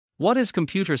What is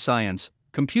computer science?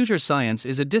 Computer science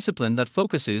is a discipline that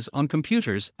focuses on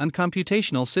computers and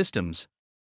computational systems.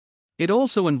 It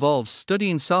also involves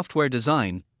studying software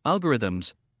design,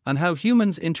 algorithms, and how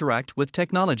humans interact with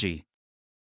technology.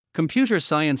 Computer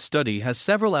science study has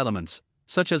several elements,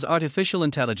 such as artificial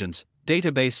intelligence,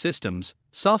 database systems,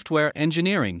 software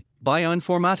engineering,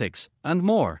 bioinformatics, and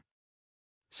more.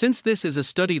 Since this is a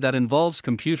study that involves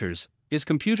computers, is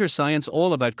computer science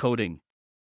all about coding?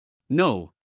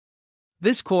 No.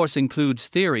 This course includes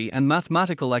theory and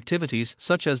mathematical activities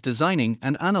such as designing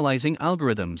and analyzing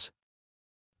algorithms.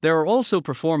 There are also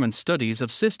performance studies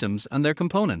of systems and their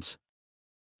components.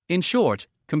 In short,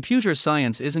 computer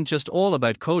science isn't just all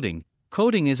about coding.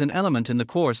 Coding is an element in the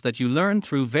course that you learn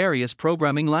through various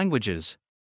programming languages.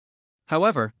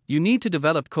 However, you need to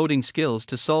develop coding skills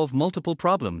to solve multiple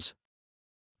problems.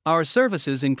 Our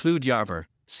services include Java,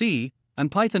 C, and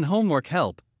Python homework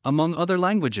help, among other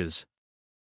languages.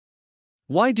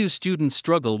 Why do students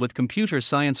struggle with computer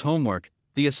science homework?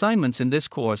 The assignments in this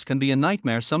course can be a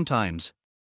nightmare sometimes.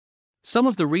 Some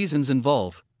of the reasons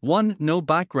involve: 1. No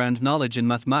background knowledge in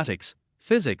mathematics,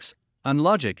 physics, and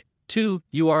logic. 2.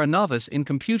 You are a novice in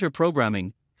computer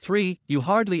programming. 3. You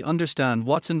hardly understand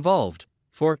what's involved.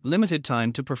 4. Limited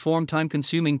time to perform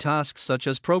time-consuming tasks such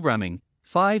as programming.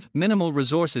 5. Minimal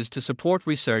resources to support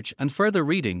research and further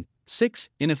reading. 6.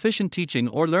 Inefficient teaching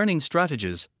or learning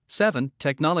strategies. 7.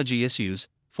 Technology issues,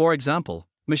 for example,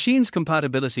 machines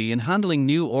compatibility in handling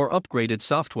new or upgraded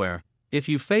software. If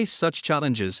you face such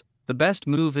challenges, the best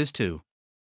move is to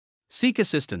seek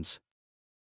assistance.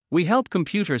 We help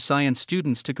computer science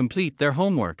students to complete their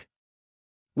homework.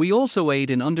 We also aid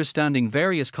in understanding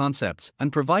various concepts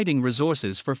and providing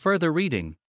resources for further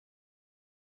reading.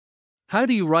 How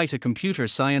do you write a computer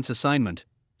science assignment?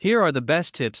 Here are the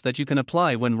best tips that you can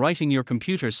apply when writing your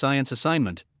computer science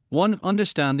assignment. 1.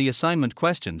 Understand the assignment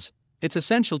questions. It's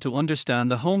essential to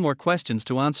understand the homework questions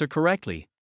to answer correctly.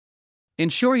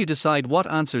 Ensure you decide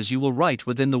what answers you will write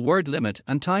within the word limit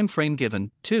and time frame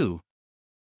given. 2.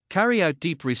 Carry out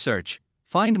deep research.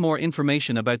 Find more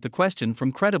information about the question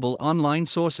from credible online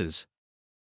sources.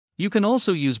 You can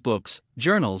also use books,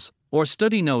 journals, or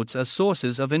study notes as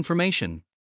sources of information.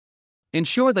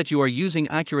 Ensure that you are using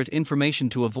accurate information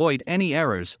to avoid any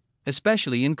errors,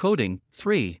 especially in coding.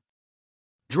 3.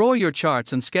 Draw your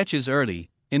charts and sketches early.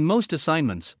 In most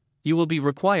assignments, you will be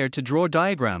required to draw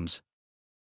diagrams.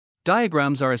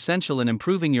 Diagrams are essential in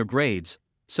improving your grades,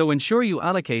 so ensure you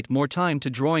allocate more time to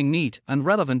drawing neat and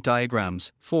relevant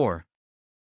diagrams. 4.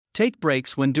 Take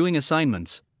breaks when doing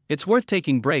assignments. It's worth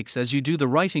taking breaks as you do the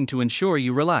writing to ensure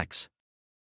you relax.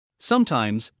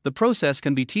 Sometimes, the process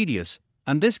can be tedious,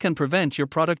 and this can prevent your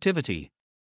productivity.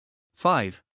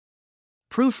 5.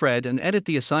 Proofread and edit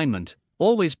the assignment.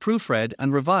 Always proofread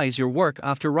and revise your work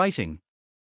after writing.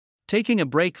 Taking a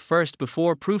break first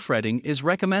before proofreading is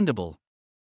recommendable.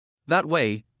 That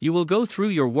way, you will go through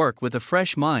your work with a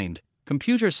fresh mind.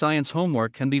 Computer science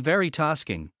homework can be very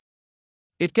tasking.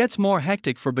 It gets more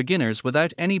hectic for beginners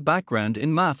without any background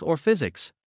in math or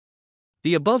physics.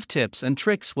 The above tips and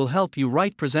tricks will help you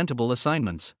write presentable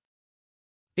assignments.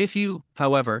 If you,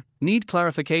 however, need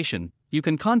clarification, you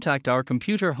can contact our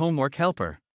computer homework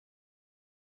helper.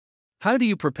 How do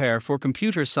you prepare for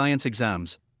computer science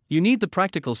exams? You need the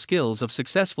practical skills of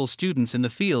successful students in the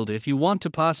field if you want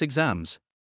to pass exams.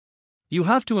 You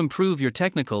have to improve your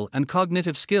technical and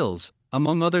cognitive skills,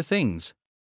 among other things.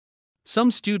 Some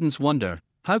students wonder,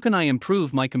 how can I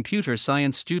improve my computer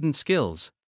science student skills?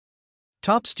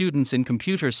 Top students in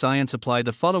computer science apply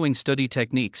the following study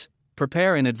techniques.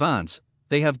 Prepare in advance.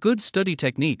 They have good study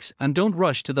techniques and don't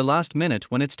rush to the last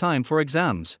minute when it's time for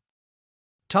exams.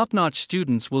 Top-notch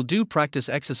students will do practice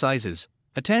exercises,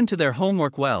 attend to their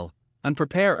homework well, and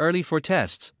prepare early for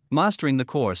tests. Mastering the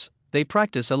course, they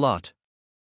practice a lot.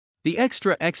 The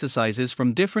extra exercises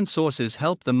from different sources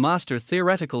help them master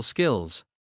theoretical skills.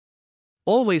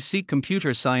 Always seek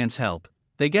computer science help.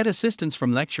 They get assistance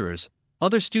from lecturers,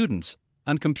 other students,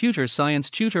 and computer science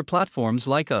tutor platforms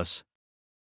like us.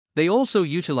 They also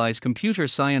utilize computer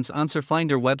science answer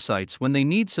finder websites when they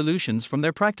need solutions from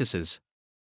their practices.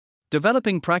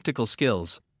 Developing practical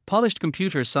skills. Polished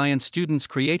computer science students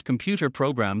create computer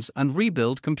programs and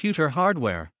rebuild computer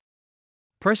hardware.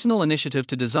 Personal initiative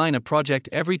to design a project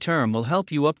every term will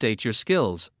help you update your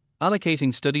skills.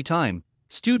 Allocating study time.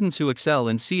 Students who excel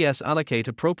in CS allocate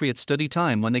appropriate study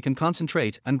time when they can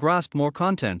concentrate and grasp more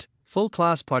content. Full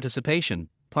class participation.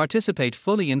 Participate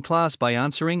fully in class by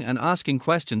answering and asking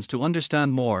questions to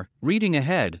understand more. Reading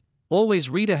ahead. Always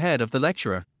read ahead of the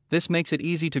lecturer. This makes it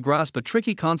easy to grasp a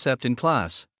tricky concept in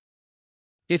class.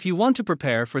 If you want to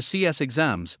prepare for CS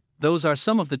exams, those are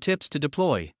some of the tips to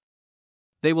deploy.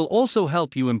 They will also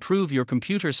help you improve your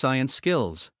computer science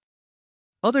skills.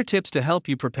 Other tips to help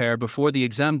you prepare before the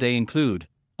exam day include: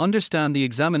 understand the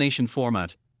examination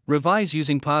format, revise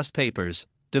using past papers,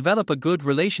 develop a good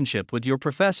relationship with your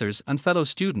professors and fellow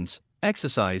students,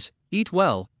 exercise, eat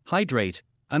well, hydrate,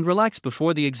 and relax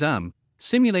before the exam,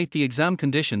 simulate the exam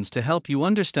conditions to help you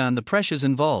understand the pressures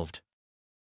involved.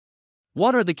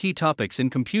 What are the key topics in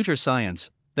computer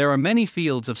science? There are many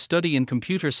fields of study in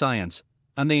computer science,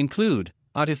 and they include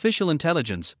artificial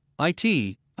intelligence,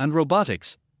 IT, and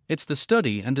robotics. It's the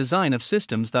study and design of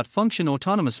systems that function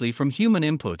autonomously from human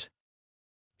input.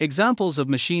 Examples of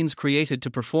machines created to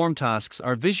perform tasks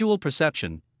are visual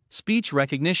perception, speech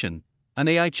recognition, and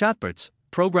AI chatbots,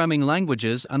 programming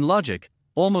languages and logic.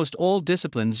 Almost all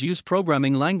disciplines use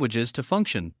programming languages to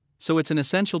function, so it's an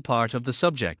essential part of the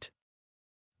subject.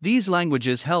 These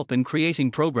languages help in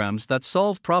creating programs that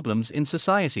solve problems in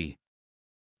society.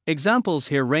 Examples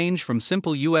here range from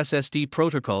simple USSD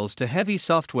protocols to heavy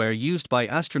software used by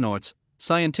astronauts.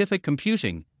 Scientific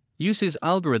computing uses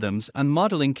algorithms and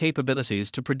modeling capabilities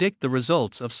to predict the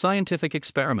results of scientific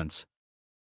experiments.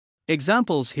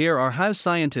 Examples here are how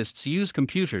scientists use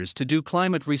computers to do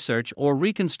climate research or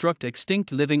reconstruct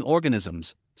extinct living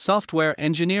organisms. Software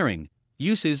engineering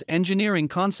uses engineering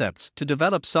concepts to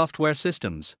develop software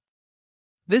systems.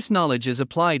 This knowledge is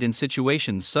applied in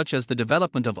situations such as the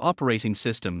development of operating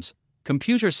systems,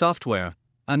 computer software,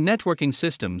 and networking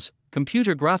systems.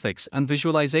 Computer graphics and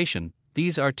visualization,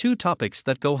 these are two topics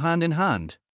that go hand in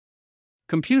hand.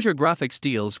 Computer graphics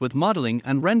deals with modeling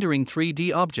and rendering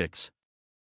 3D objects.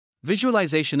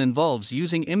 Visualization involves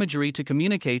using imagery to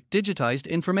communicate digitized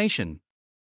information.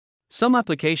 Some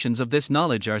applications of this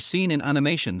knowledge are seen in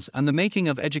animations and the making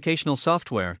of educational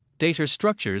software. Data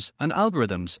structures and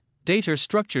algorithms. Data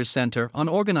structures center on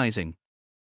organizing,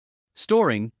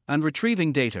 storing, and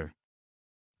retrieving data.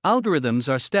 Algorithms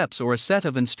are steps or a set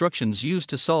of instructions used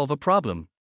to solve a problem.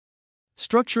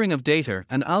 Structuring of data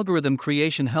and algorithm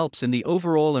creation helps in the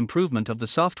overall improvement of the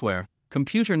software.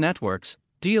 Computer networks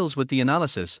deals with the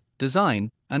analysis, design,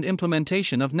 and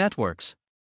implementation of networks.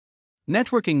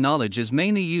 Networking knowledge is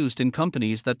mainly used in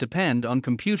companies that depend on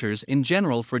computers in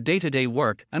general for day-to-day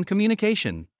work and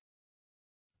communication.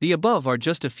 The above are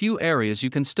just a few areas you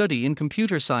can study in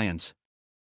computer science.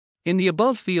 In the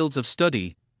above fields of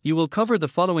study, you will cover the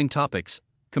following topics: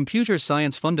 computer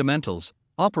science fundamentals,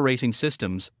 operating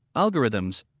systems,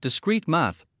 algorithms, discrete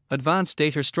math, advanced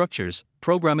data structures,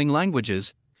 programming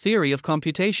languages, theory of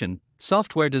computation,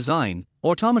 software design,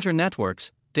 automata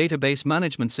networks, database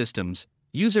management systems,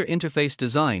 user interface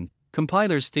design,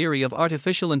 compilers, theory of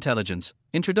artificial intelligence,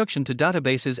 introduction to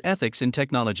databases, ethics in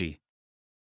technology.